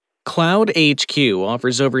Cloud HQ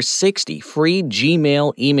offers over 60 free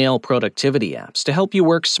Gmail email productivity apps to help you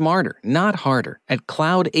work smarter, not harder, at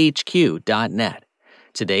cloudhq.net.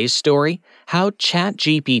 Today's story: how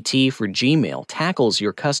ChatGPT for Gmail tackles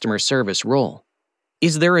your customer service role.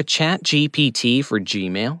 Is there a ChatGPT for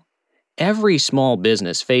Gmail? Every small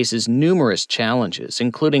business faces numerous challenges,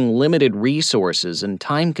 including limited resources and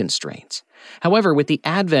time constraints. However, with the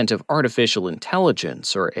advent of artificial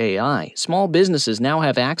intelligence, or AI, small businesses now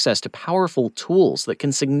have access to powerful tools that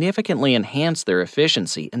can significantly enhance their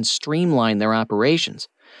efficiency and streamline their operations.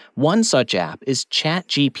 One such app is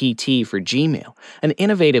ChatGPT for Gmail, an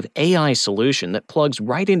innovative AI solution that plugs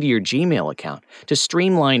right into your Gmail account to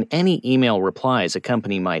streamline any email replies a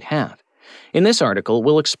company might have. In this article,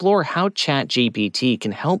 we'll explore how ChatGPT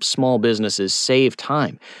can help small businesses save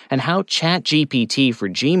time and how ChatGPT for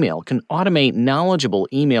Gmail can automate knowledgeable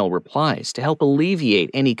email replies to help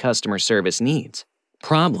alleviate any customer service needs.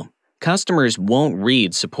 Problem: customers won't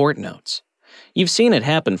read support notes. You've seen it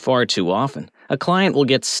happen far too often. A client will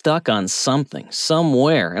get stuck on something,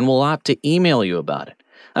 somewhere, and will opt to email you about it.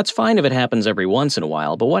 That's fine if it happens every once in a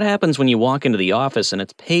while, but what happens when you walk into the office and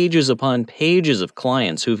it's pages upon pages of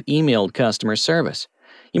clients who've emailed customer service?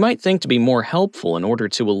 You might think to be more helpful in order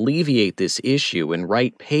to alleviate this issue and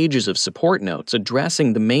write pages of support notes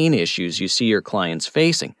addressing the main issues you see your clients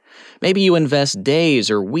facing. Maybe you invest days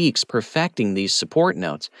or weeks perfecting these support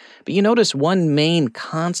notes, but you notice one main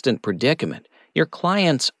constant predicament: your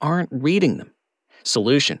clients aren't reading them.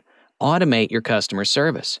 Solution: automate your customer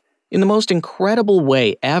service. In the most incredible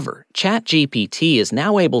way ever, ChatGPT is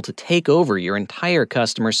now able to take over your entire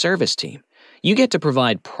customer service team. You get to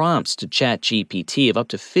provide prompts to ChatGPT of up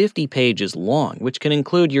to 50 pages long, which can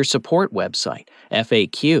include your support website,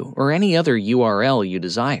 FAQ, or any other URL you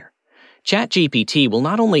desire. ChatGPT will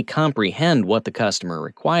not only comprehend what the customer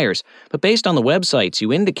requires, but based on the websites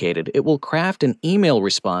you indicated, it will craft an email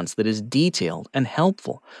response that is detailed and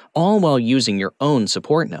helpful, all while using your own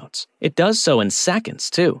support notes. It does so in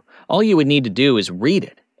seconds, too. All you would need to do is read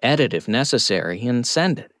it, edit if necessary, and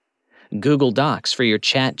send it. Google Docs for your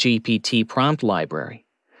ChatGPT prompt library.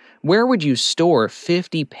 Where would you store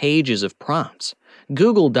 50 pages of prompts?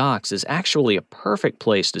 Google Docs is actually a perfect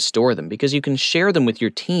place to store them because you can share them with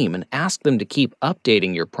your team and ask them to keep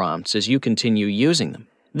updating your prompts as you continue using them.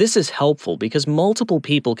 This is helpful because multiple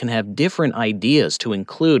people can have different ideas to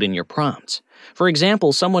include in your prompts. For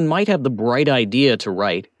example, someone might have the bright idea to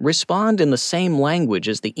write, "Respond in the same language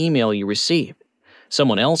as the email you received."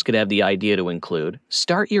 Someone else could have the idea to include,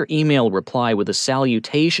 "Start your email reply with a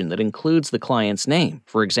salutation that includes the client's name.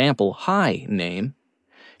 For example, 'Hi, name.'"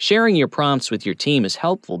 Sharing your prompts with your team is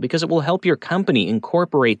helpful because it will help your company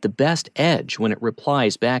incorporate the best edge when it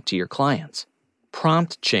replies back to your clients.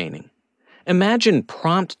 Prompt chaining. Imagine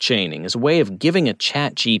prompt chaining as a way of giving a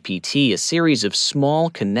ChatGPT a series of small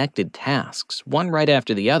connected tasks, one right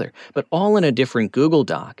after the other, but all in a different Google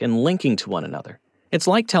Doc and linking to one another. It's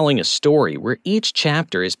like telling a story where each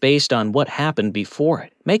chapter is based on what happened before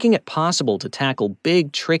it, making it possible to tackle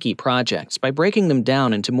big, tricky projects by breaking them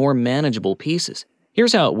down into more manageable pieces.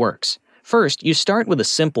 Here's how it works. First, you start with a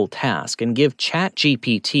simple task and give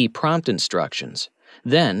ChatGPT prompt instructions.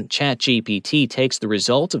 Then, ChatGPT takes the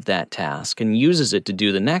result of that task and uses it to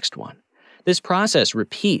do the next one. This process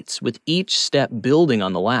repeats, with each step building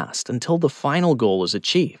on the last until the final goal is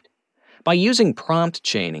achieved. By using prompt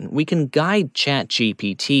chaining, we can guide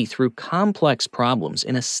ChatGPT through complex problems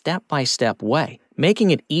in a step-by-step way,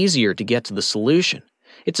 making it easier to get to the solution.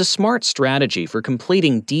 It's a smart strategy for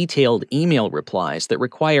completing detailed email replies that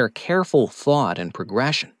require careful thought and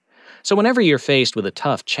progression. So whenever you're faced with a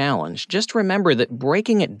tough challenge, just remember that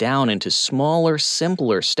breaking it down into smaller,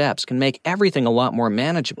 simpler steps can make everything a lot more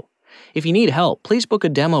manageable. If you need help, please book a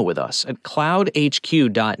demo with us at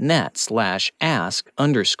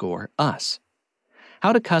cloudhq.net/ask_us.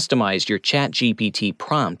 How to customize your ChatGPT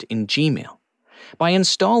prompt in Gmail. By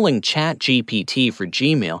installing ChatGPT for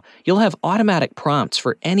Gmail, you'll have automatic prompts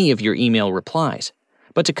for any of your email replies.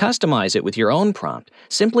 But to customize it with your own prompt,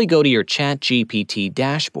 simply go to your ChatGPT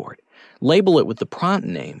dashboard. Label it with the prompt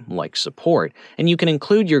name, like support, and you can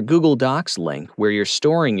include your Google Docs link where you're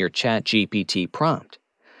storing your ChatGPT prompt.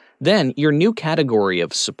 Then, your new category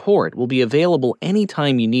of support will be available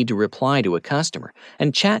anytime you need to reply to a customer,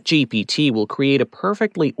 and ChatGPT will create a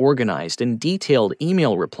perfectly organized and detailed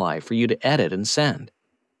email reply for you to edit and send.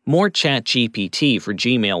 More ChatGPT for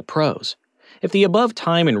Gmail pros. If the above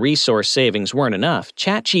time and resource savings weren't enough,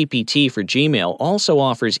 ChatGPT for Gmail also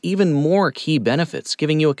offers even more key benefits,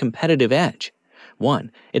 giving you a competitive edge.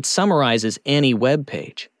 1. It summarizes any web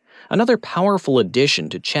page. Another powerful addition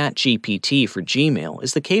to ChatGPT for Gmail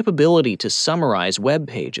is the capability to summarize web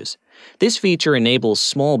pages. This feature enables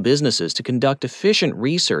small businesses to conduct efficient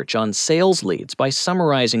research on sales leads by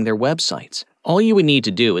summarizing their websites. All you would need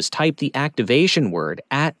to do is type the activation word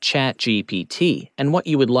at ChatGPT and what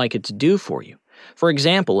you would like it to do for you. For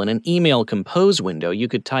example, in an email compose window, you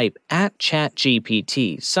could type at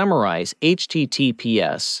ChatGPT summarize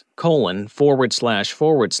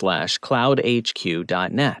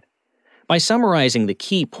https://cloudhq.net. By summarizing the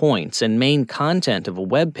key points and main content of a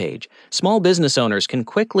web page, small business owners can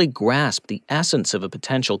quickly grasp the essence of a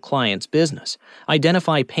potential client's business,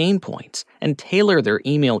 identify pain points, and tailor their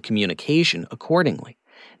email communication accordingly.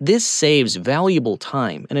 This saves valuable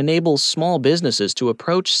time and enables small businesses to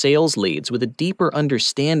approach sales leads with a deeper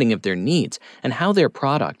understanding of their needs and how their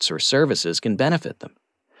products or services can benefit them.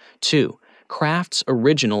 2. Crafts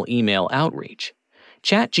original email outreach.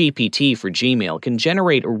 ChatGPT for Gmail can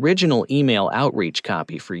generate original email outreach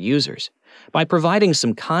copy for users. By providing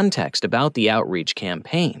some context about the outreach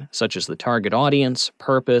campaign, such as the target audience,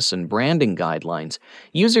 purpose, and branding guidelines,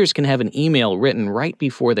 users can have an email written right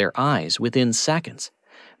before their eyes within seconds.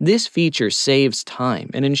 This feature saves time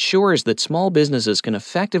and ensures that small businesses can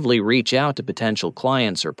effectively reach out to potential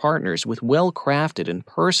clients or partners with well-crafted and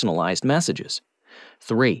personalized messages.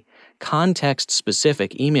 3.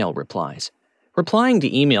 Context-specific email replies. Replying to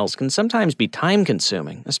emails can sometimes be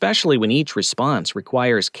time-consuming, especially when each response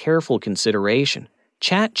requires careful consideration.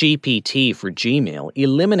 ChatGPT for Gmail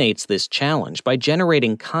eliminates this challenge by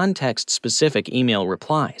generating context-specific email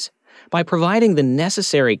replies. By providing the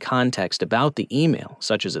necessary context about the email,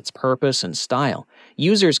 such as its purpose and style,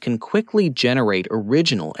 users can quickly generate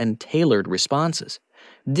original and tailored responses.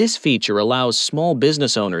 This feature allows small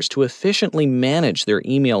business owners to efficiently manage their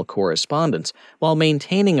email correspondence while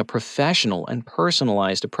maintaining a professional and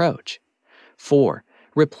personalized approach. 4.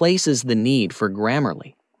 Replaces the need for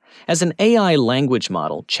Grammarly. As an AI language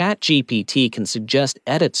model, ChatGPT can suggest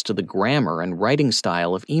edits to the grammar and writing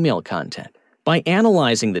style of email content. By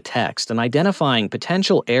analyzing the text and identifying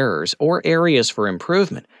potential errors or areas for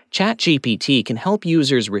improvement, ChatGPT can help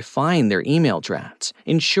users refine their email drafts,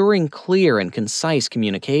 ensuring clear and concise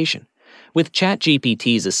communication. With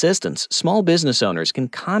ChatGPT's assistance, small business owners can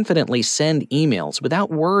confidently send emails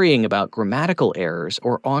without worrying about grammatical errors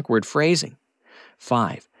or awkward phrasing.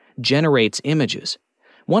 5. Generates images.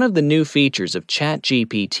 One of the new features of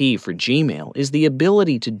ChatGPT for Gmail is the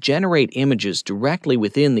ability to generate images directly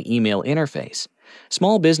within the email interface.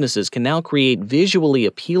 Small businesses can now create visually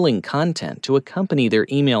appealing content to accompany their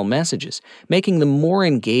email messages, making them more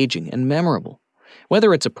engaging and memorable.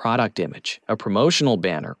 Whether it's a product image, a promotional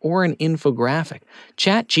banner, or an infographic,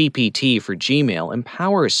 ChatGPT for Gmail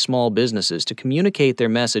empowers small businesses to communicate their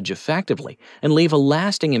message effectively and leave a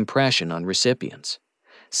lasting impression on recipients.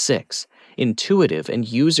 6. Intuitive and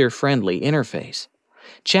user-friendly interface.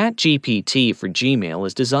 ChatGPT for Gmail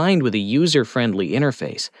is designed with a user-friendly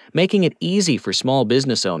interface, making it easy for small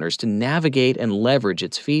business owners to navigate and leverage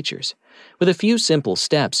its features. With a few simple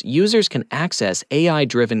steps, users can access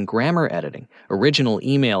AI-driven grammar editing, original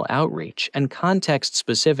email outreach, and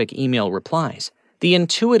context-specific email replies. The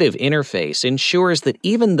intuitive interface ensures that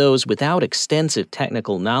even those without extensive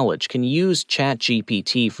technical knowledge can use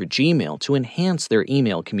ChatGPT for Gmail to enhance their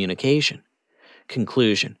email communication.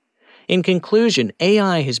 Conclusion. In conclusion,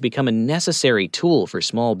 AI has become a necessary tool for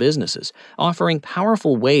small businesses, offering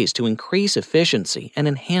powerful ways to increase efficiency and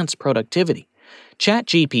enhance productivity.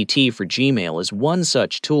 ChatGPT for Gmail is one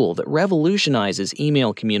such tool that revolutionizes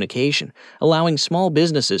email communication, allowing small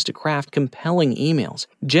businesses to craft compelling emails,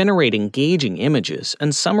 generate engaging images,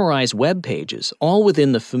 and summarize web pages, all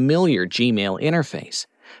within the familiar Gmail interface.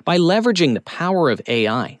 By leveraging the power of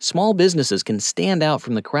AI, small businesses can stand out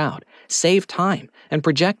from the crowd, save time, and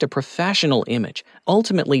project a professional image,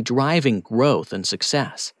 ultimately driving growth and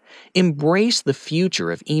success. Embrace the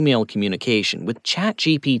future of email communication with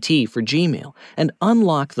ChatGPT for Gmail and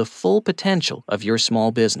unlock the full potential of your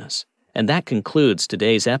small business. And that concludes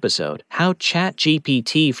today's episode, How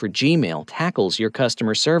ChatGPT for Gmail Tackles Your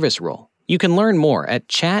Customer Service Role. You can learn more at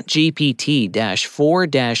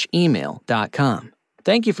chatgpt-for-email.com.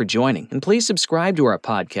 Thank you for joining, and please subscribe to our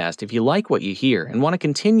podcast if you like what you hear and want to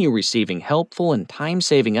continue receiving helpful and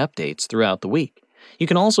time-saving updates throughout the week. You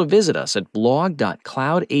can also visit us at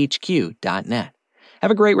blog.cloudhq.net.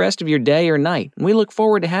 Have a great rest of your day or night, and we look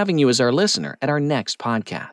forward to having you as our listener at our next podcast.